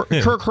Kirk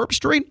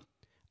Herbstreit.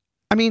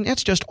 I mean,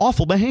 that's just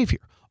awful behavior.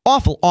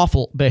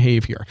 Awful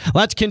behavior.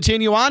 Let's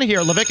continue on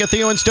here. LaVicka,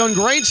 Theo, and Stone,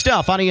 great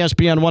stuff on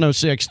ESPN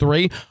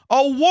 106.3.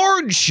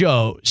 Award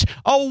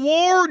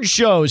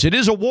shows. It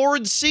is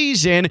award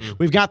season.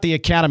 We've got the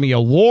Academy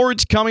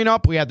Awards coming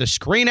up. We had the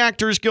Screen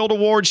Actors Guild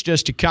Awards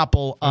just a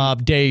couple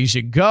of days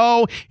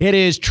ago. It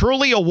is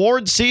truly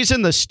award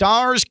season. The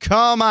stars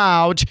come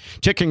out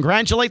to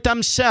congratulate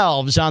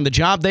themselves on the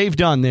job they've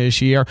done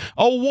this year.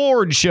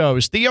 Award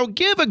shows. Theo,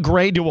 give a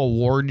grade to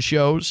award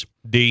shows.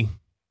 D.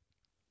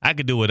 I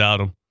could do without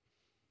them.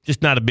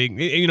 Just not a big,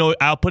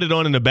 I'll put it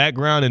on in the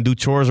background and do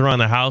chores around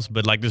the house,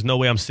 but there's no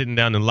way I'm sitting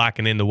down and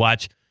locking in to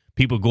watch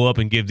people go up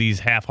and give these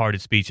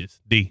half-hearted speeches.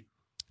 D.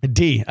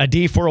 A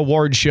D for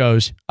award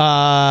shows.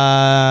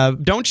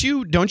 Don't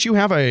you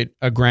have a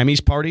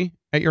Grammys party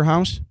at your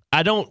house?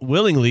 I don't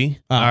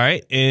willingly. All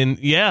right. And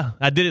yeah,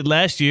 I did it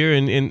last year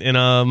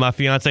and my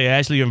fiance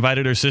Ashley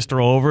invited her sister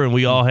over and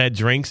we all had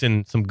drinks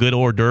and some good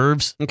hors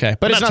d'oeuvres. Okay.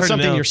 But it's not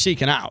something you're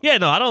seeking out. Yeah,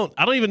 no, I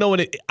don't even know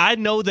when I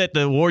know that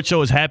the award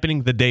show is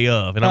happening the day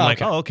of. And I'm like,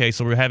 okay,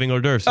 so we're having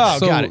hors d'oeuvres.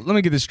 So let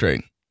me get this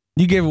straight.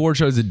 You gave award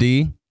shows a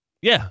D?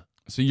 Yeah.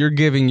 So you're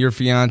giving your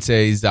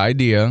fiance's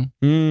idea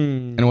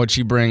and what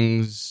she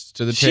brings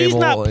to the table. She's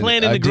not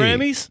planning the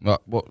Grammys.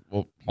 Well,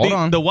 hold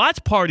on. The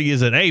watch party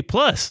is an A+.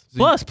 Plus.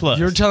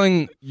 You're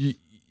telling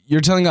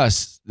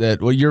us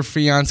that what your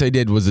fiance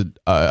did was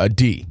a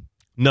D.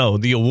 No,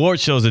 the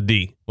award show's a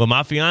D. What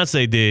my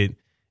fiance did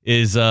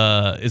is an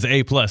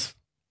A+.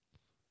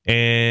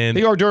 And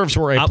the hors d'oeuvres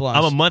were A+.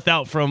 I'm a month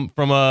out from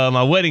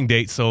my wedding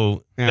date,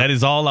 so that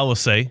is all I will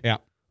say. Yeah.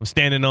 I'm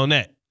standing on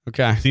that.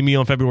 Okay. See me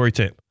on February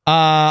 10th.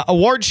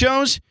 Award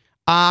shows,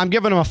 I'm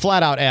giving them a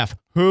flat-out F.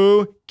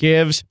 Who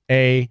gives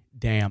a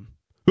damn?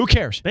 Who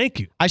cares? Thank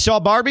you. I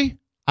saw Barbie.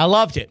 I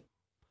loved it.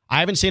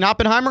 I haven't seen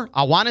Oppenheimer.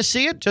 I want to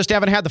see it. Just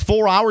haven't had the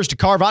 4 hours to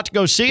carve out to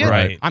go see it.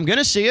 Right. I'm going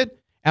to see it,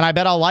 and I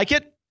bet I'll like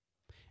it.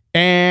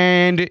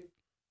 And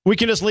we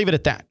can just leave it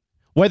at that.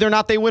 Whether or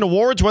not they win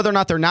awards, whether or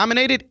not they're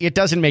nominated, it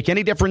doesn't make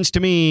any difference to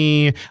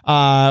me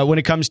when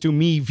it comes to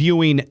me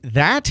viewing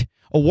that.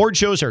 Award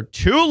shows are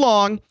too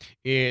long.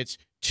 It's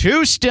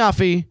too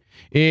stuffy.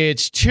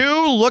 It's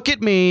too look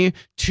at me,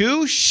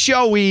 too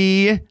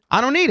showy.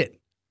 I don't need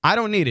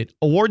it.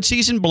 Award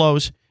season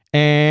blows,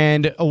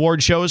 and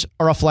award shows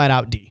are a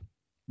flat-out D.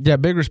 Yeah,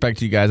 big respect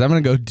to you guys. I'm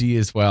going to go D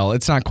as well.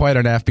 It's not quite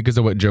an F because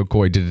of what Joe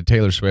Coy did to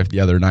Taylor Swift the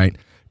other night.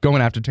 Going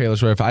after Taylor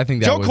Swift, I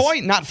think that Joe Coy,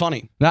 not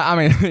funny.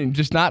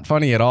 Just not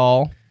funny at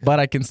all.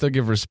 But I can still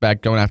give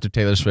respect going after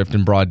Taylor Swift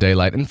in broad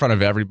daylight in front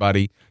of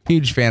everybody.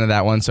 Huge fan of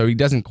that one. So he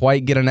doesn't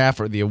quite get an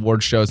F, or the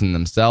award shows in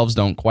themselves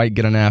don't quite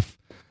get an F.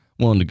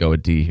 Willing to go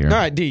with D here. All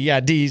right, D.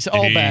 Yeah, D's.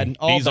 All bad.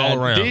 D's all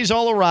around. D's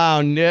all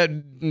around. Yeah,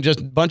 just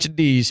a bunch of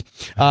D's.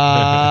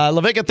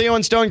 LaVicka, Theo,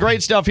 and Stone,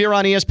 great stuff here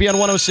on ESPN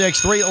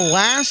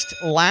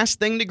 106.3. Last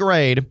thing to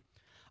grade,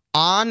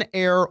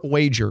 on-air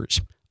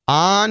wagers.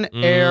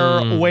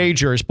 On-air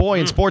wagers. Boy,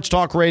 in Sports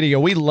Talk Radio,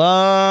 we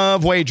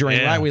love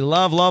wagering, right? We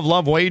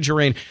love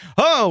wagering.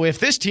 Oh, if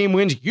this team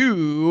wins,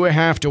 you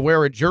have to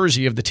wear a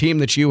jersey of the team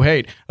that you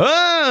hate.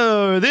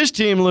 Oh, this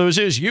team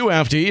loses, you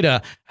have to eat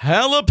a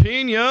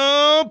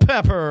jalapeno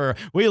pepper.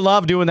 We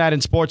love doing that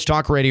in Sports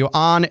Talk Radio.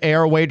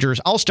 On-air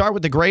wagers. I'll start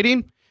with the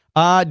grading.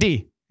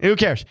 D. Who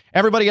cares?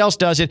 Everybody else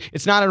does it.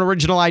 It's not an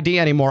original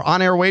idea anymore.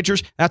 On-air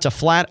wagers, that's a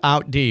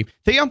flat-out D.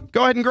 Theo,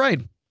 go ahead and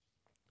grade.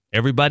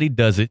 Everybody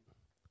does it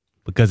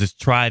because it's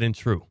tried and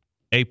true.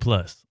 A+.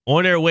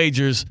 On-air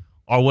wagers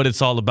are what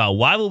it's all about.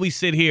 Why would we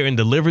sit here and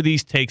deliver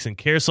these takes and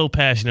care so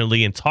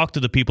passionately and talk to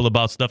the people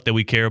about stuff that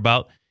we care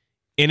about?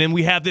 And then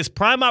we have this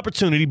prime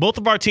opportunity, both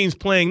of our teams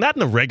playing, not in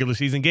the regular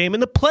season game, in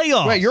the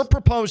playoffs. Right, you're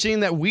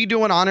proposing that we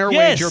do an on-air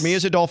wager, me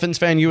as a Dolphins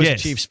fan, you as a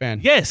Chiefs fan.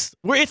 Yes,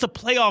 it's a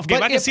playoff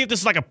game. I can see if this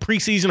is like a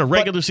preseason or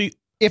regular season.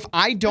 If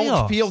I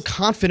don't feel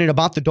confident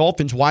about the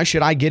Dolphins, why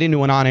should I get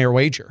into an on-air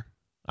wager?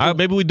 All right,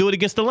 maybe we do it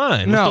against the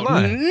line. No. What's the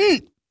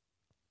line?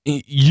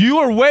 You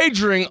are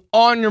wagering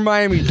on your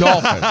Miami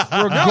Dolphins,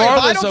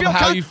 regardless of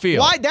how you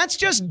feel. Why? That's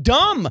just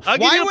dumb. I'll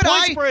give you a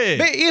point spread.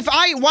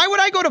 Why would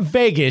I go to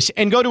Vegas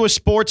and go to a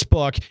sports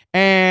book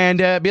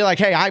and be like,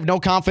 hey, I have no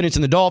confidence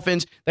in the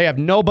Dolphins. They have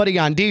nobody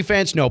on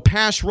defense, no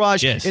pass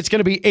rush. Yes. It's going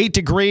to be 8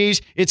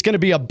 degrees. It's going to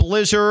be a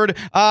blizzard.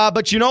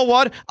 But you know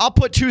what? I'll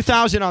put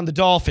 2,000 on the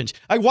Dolphins.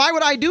 Like, why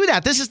would I do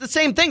that? This is the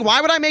same thing. Why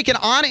would I make an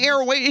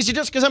on-air wager? Is it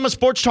just because I'm a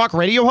sports talk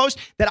radio host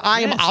that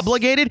I am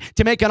obligated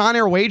to make an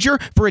on-air wager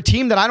for a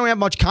team that I don't have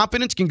much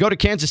confidence can go to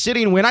Kansas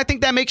City and win? I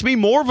think that makes me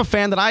more of a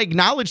fan that I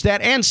acknowledge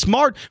that, and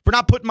smart for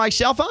not putting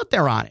myself out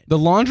there on it. The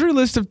laundry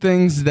list of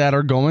things that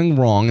are going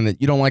wrong and that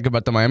you don't like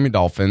about the Miami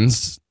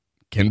Dolphins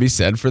can be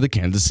said for the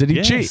Kansas City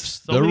Yes,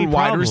 Chiefs. so The many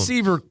wide problems.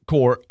 receiver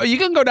core. You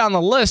can go down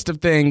the list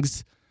of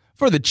things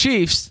for the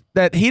Chiefs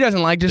that he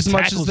doesn't like just as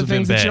much as tackles the have been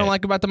things that you bad. don't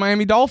like about the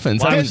Miami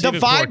Dolphins. Wide I mean, The receiver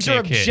core vibes are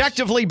can't catch.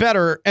 objectively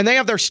better, and they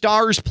have their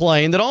stars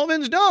playing. The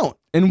Dolphins don't.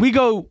 and we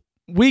go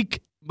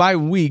week by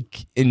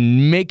week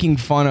in making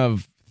fun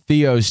of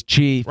Theo's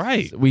Chiefs.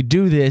 Right. We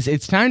do this.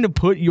 It's time to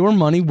put your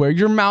money where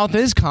your mouth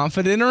is,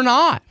 confident or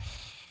not.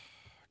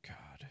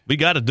 We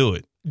got to do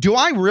it. Do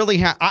I really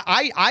have?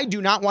 I do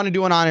not want to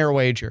do an on-air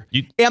wager.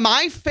 Am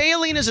I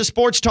failing as a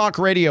sports talk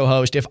radio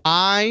host if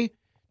I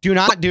do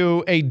not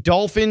do a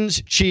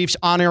Dolphins Chiefs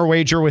on-air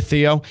wager with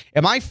Theo?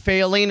 Am I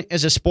failing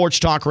as a sports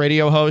talk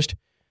radio host?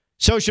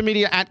 Social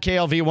media at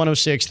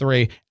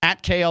KLV1063,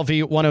 at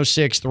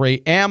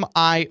KLV1063. Am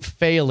I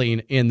failing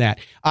in that?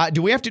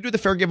 Do we have to do the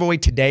fair giveaway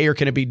today, or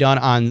can it be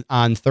done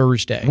on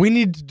Thursday? We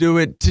need to do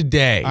it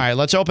today. All right,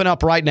 let's open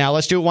up right now.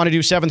 Let's do it. Want to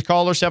do seventh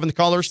caller, Stone?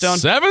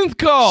 Seventh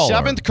call.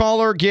 Seventh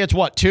caller gets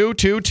what? Two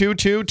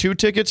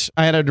tickets?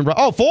 I had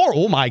four.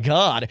 Oh my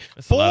God.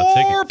 a lot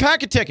of Four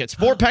pack of tickets.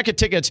 4 pack of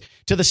tickets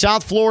to the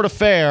South Florida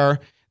Fair.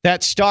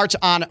 That starts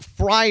on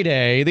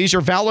Friday. These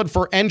are valid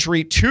for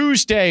entry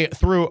Tuesday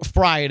through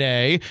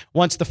Friday.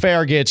 Once the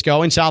fair gets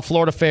going, South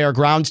Florida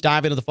Fairgrounds.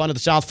 Dive into the fun of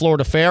the South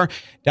Florida Fair.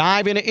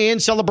 Dive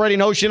in,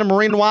 celebrating ocean and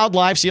marine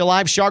wildlife. See a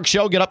live shark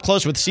show. Get up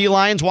close with sea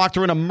lions. Walk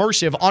through an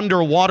immersive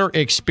underwater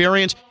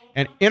experience.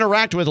 And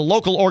interact with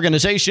local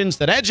organizations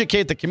that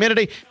educate the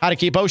community how to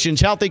keep oceans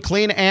healthy,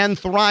 clean, and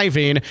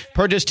thriving.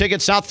 Purchase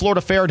tickets,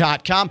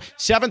 southfloridafair.com.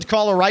 Seventh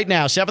caller right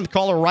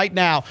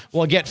now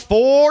will get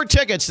 4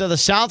 tickets to the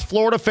South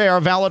Florida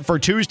Fair, valid for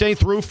Tuesday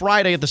through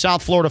Friday at the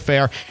South Florida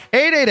Fair.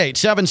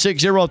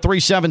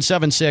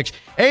 888-760-3776.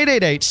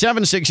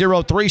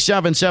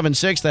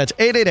 888-760-3776. That's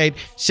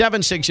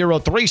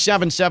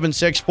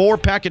 888-760-3776. 4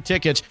 pack of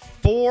tickets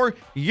for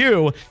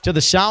you to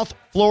the South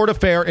Florida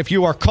Fair if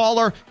you are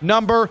caller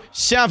number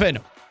 7.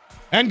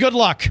 And good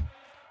luck.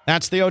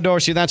 That's Theo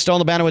Dorsey. That's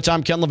Stone Labanowitz.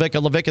 I'm Ken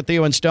LaVicka. LaVicka,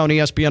 Theo, and Stone,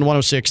 ESPN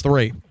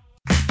 106.3.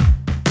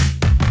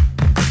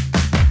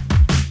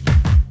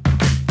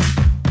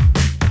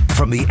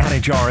 From the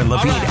Anajar and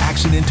Levine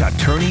Accident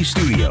Attorney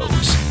Studios,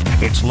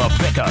 it's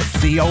LaVicka,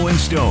 Theo, and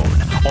Stone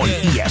on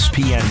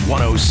ESPN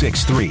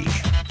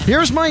 106.3.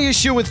 Here's my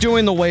issue with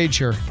doing the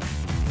wager.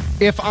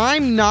 If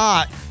I'm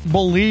not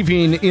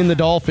believing in the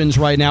Dolphins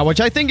right now, which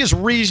I think is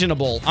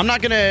reasonable, I'm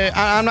not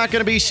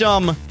gonna be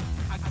some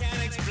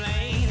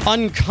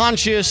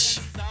unconscious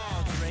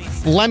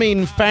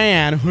lemming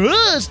fan.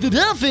 It's the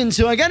Dolphins,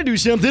 so I got to do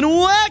something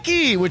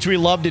wacky, which we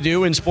love to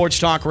do in sports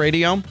talk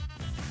radio.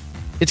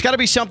 It's got to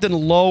be something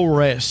low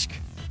risk.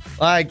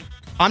 Like,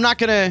 I'm not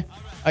going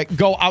to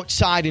go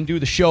outside and do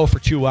the show for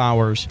 2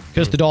 hours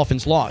because the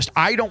Dolphins lost.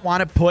 I don't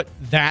want to put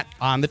that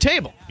on the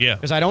table. Yeah.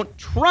 Because I don't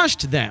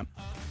trust them.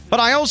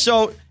 But I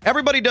also,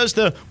 everybody does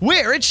the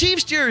wear a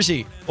Chiefs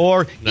jersey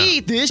or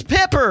eat this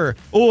pepper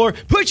or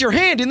put your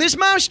hand in this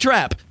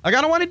mousetrap. Like,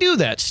 I don't want to do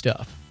that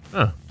stuff.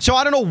 Huh. So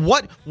I don't know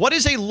what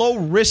is a low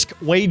risk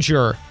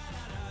wager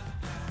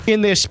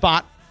in this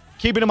spot.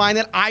 Keeping in mind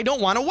that I don't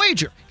want to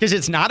wager because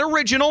it's not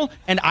original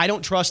and I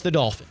don't trust the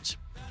Dolphins.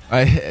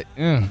 I See?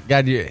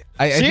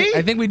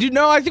 think we do.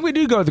 No, I think we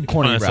do go the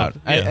corny Find route.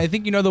 something, yeah. I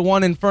think the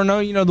one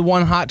Inferno, the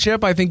one hot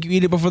chip. I think you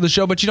eat it before the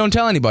show, but you don't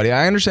tell anybody.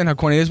 I understand how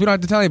corny it is. We don't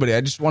have to tell anybody. I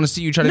just want to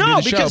see you try to do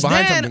the show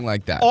behind then something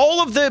like that.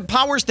 all of the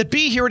powers that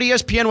be here at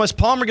ESPN West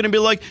Palm are going to be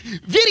like,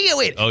 video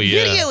it, Oh,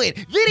 yeah. video it.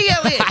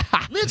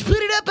 Let's put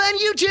it up on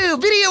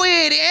YouTube. Video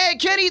it.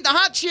 Can't eat the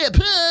hot chip.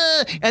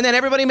 And then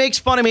everybody makes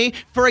fun of me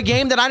for a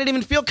game that I didn't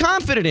even feel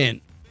confident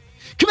in.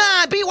 Come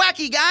on, be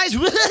wacky, guys.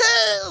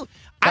 Woo-hoo!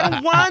 I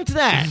don't want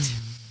that.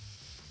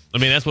 I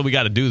mean, that's what we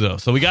got to do, though.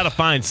 So we got to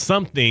find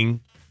something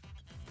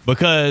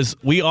because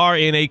we are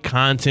in a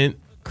content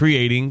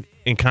creating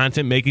and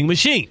content making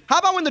machine. How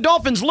about when the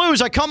Dolphins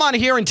lose, I come on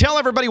here and tell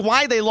everybody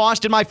why they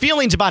lost and my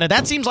feelings about it?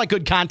 That seems like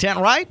good content,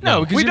 right?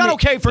 No, because We've done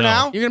okay for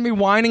now. You're going to be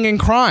whining and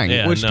crying,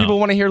 Yeah, which no. people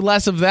want to hear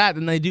less of that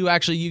than they do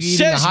actually you eating the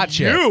Says hot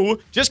chip. you.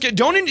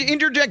 Don't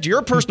interject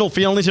your personal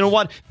feelings into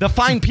what the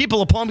fine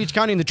people of Palm Beach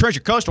County and the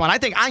Treasure Coast want. I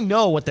think I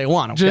know what they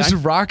want. Okay? Just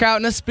rock out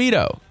in a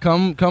Speedo.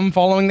 Come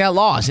following that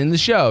loss in the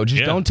show.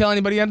 Just Yeah. don't tell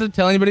anybody. You have to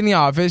tell anybody in the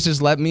office.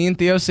 Just let me and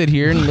Theo sit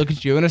here and look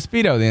at you in a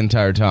Speedo the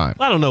entire time.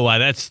 I don't know why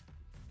that's.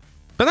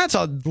 But that's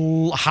a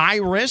high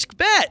risk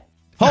bet.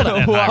 Hold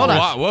on. Whoa, Hold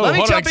on. Whoa, Let me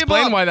hold tell on. people.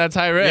 Explain why that's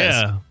high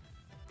risk. Yeah.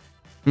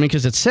 I mean,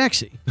 because it's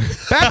sexy.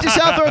 Baptist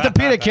Health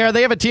Orthopedic Care.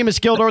 They have a team of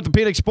skilled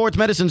orthopedic sports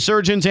medicine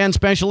surgeons and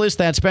specialists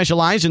that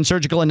specialize in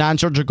surgical and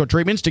non-surgical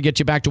treatments to get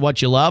you back to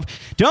what you love.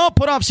 Don't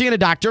put off seeing a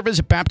doctor.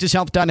 Visit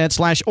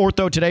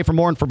baptisthealth.net/ortho today for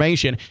more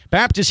information.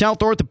 Baptist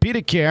Health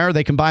Orthopedic Care.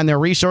 They combine their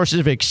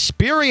resources of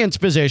experienced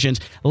physicians,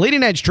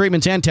 leading-edge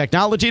treatments, and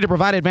technology to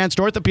provide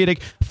advanced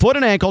orthopedic, foot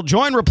and ankle,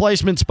 joint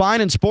replacement,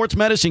 spine, and sports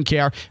medicine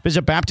care.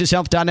 Visit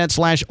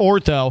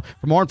baptisthealth.net/ortho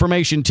for more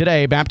information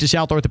today. Baptist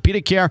Health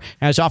Orthopedic Care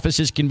has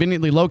offices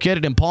conveniently conveniently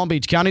located in Palm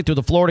Beach County through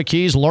the Florida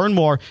Keys. Learn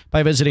more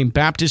by visiting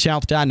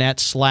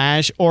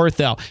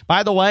baptisthealth.net/ortho.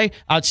 By the way,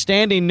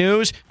 outstanding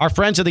news. Our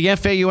friends of the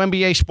FAU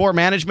MBA Sport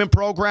Management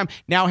Program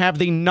now have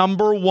the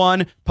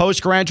 #1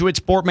 postgraduate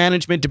sport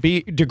management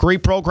degree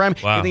program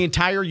in the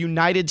entire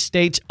United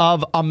States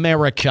of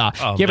America.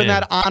 Given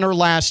that honor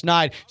last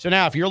night. So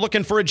now, if you're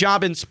looking for a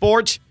job in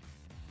sports,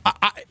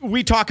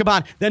 we talk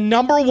about the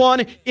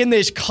 #1 in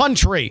this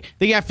country,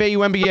 the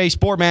FAU MBA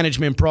Sport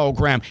Management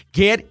Program.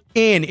 Get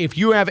in. If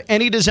you have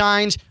any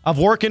designs of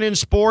working in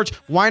sports,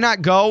 why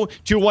not go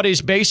to what is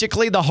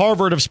basically the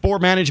Harvard of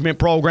sport management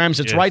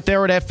programs? It's right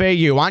there at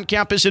FAU, on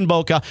campus in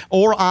Boca,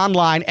 or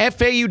online,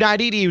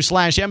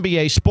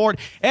 fau.edu/MBA Sport,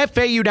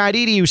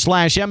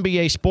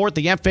 fau.edu/MBA Sport,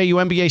 the FAU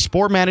MBA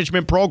Sport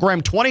Management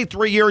Program,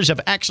 23 years of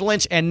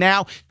excellence, and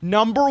now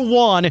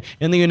 #1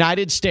 in the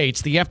United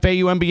States, the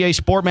FAU MBA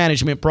Sport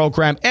Management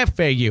Program,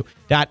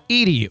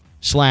 fau.edu/MBA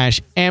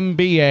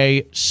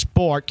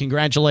Sport.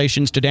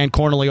 Congratulations to Dan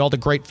Cornely, all the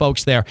great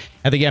folks there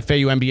at the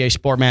FAU MBA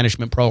Sport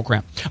Management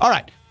Program. All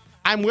right.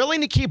 I'm willing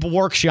to keep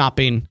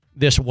workshopping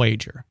this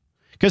wager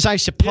because I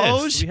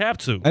suppose we have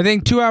to. I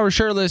think 2 hours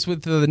shirtless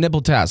with the nipple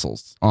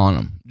tassels on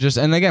them.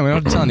 And again, we don't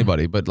have to tell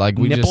anybody, but like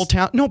we nipple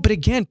no, but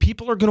again,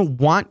 people are going to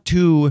want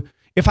to.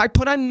 If I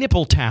put on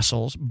nipple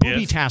tassels,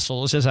 booby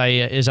tassels, as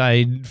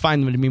I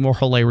find them to be more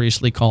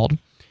hilariously called.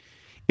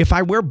 If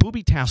I wear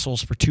booby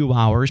tassels for 2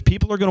 hours,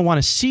 people are going to want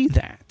to see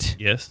that.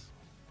 Yes.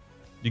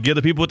 You give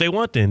the people what they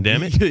want then,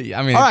 damn it.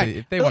 I mean,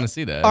 if they want to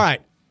see that. All right.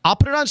 I'll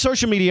put it on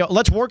social media.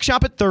 Let's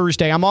workshop it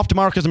Thursday. I'm off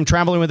tomorrow because I'm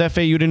traveling with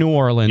FAU to New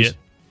Orleans.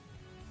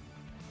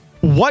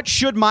 Yeah. What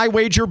should my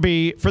wager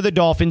be for the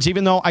Dolphins,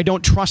 even though I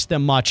don't trust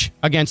them much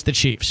against the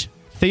Chiefs?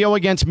 Theo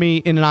against me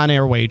in an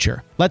on-air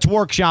wager. Let's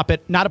workshop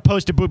it. Not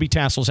opposed to booby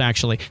tassels,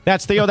 actually.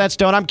 That's Theo. That's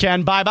Stone. I'm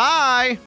Ken. Bye-bye.